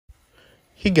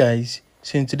Hey guys,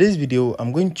 so in today's video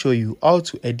I'm going to show you how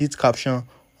to edit caption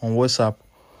on WhatsApp.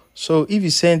 So if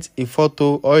you sent a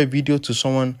photo or a video to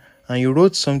someone and you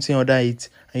wrote something under it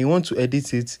and you want to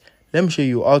edit it, let me show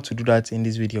you how to do that in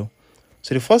this video.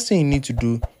 So the first thing you need to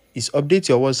do is update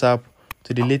your WhatsApp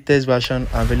to the latest version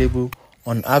available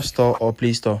on App Store or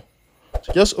Play Store.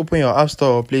 So just open your App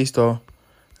Store or Play Store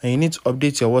and you need to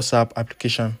update your WhatsApp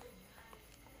application.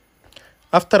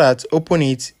 After that, open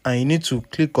it and you need to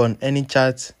click on any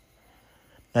chat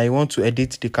that you want to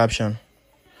edit the caption.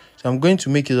 So I'm going to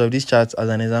make use of this chat as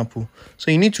an example. So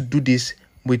you need to do this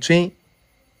between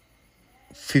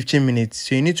 15 minutes.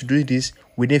 So you need to do this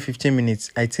within 15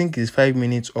 minutes. I think it's 5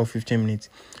 minutes or 15 minutes.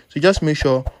 So just make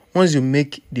sure once you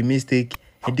make the mistake,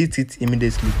 edit it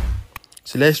immediately.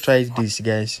 So let's try this,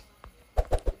 guys.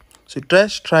 So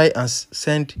just try and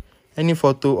send any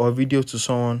photo or video to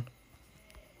someone.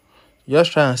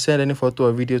 Just try and send any photo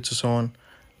or video to someone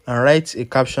and write a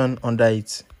caption under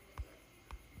it.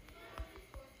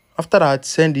 After that,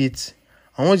 send it,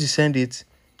 and once you send it,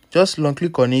 just long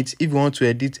click on it if you want to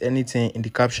edit anything in the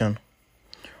caption.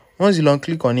 Once you long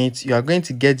click on it, you are going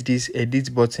to get this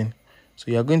edit button.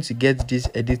 So you are going to get this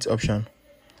edit option.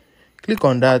 Click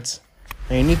on that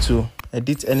and you need to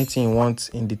edit anything you want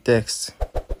in the text.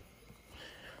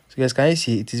 So guys, can you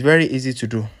see it is very easy to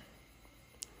do.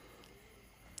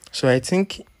 So I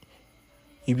think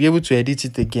you'll be able to edit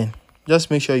it again.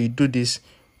 Just make sure you do this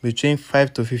between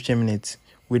 5 to 15 minutes.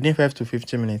 Within 5 to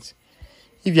 15 minutes.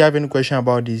 If you have any question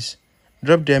about this,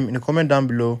 drop them in the comment down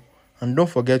below, and don't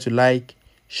forget to like,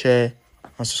 share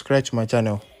and subscribe to my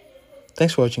channel.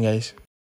 Thanks for watching, guys.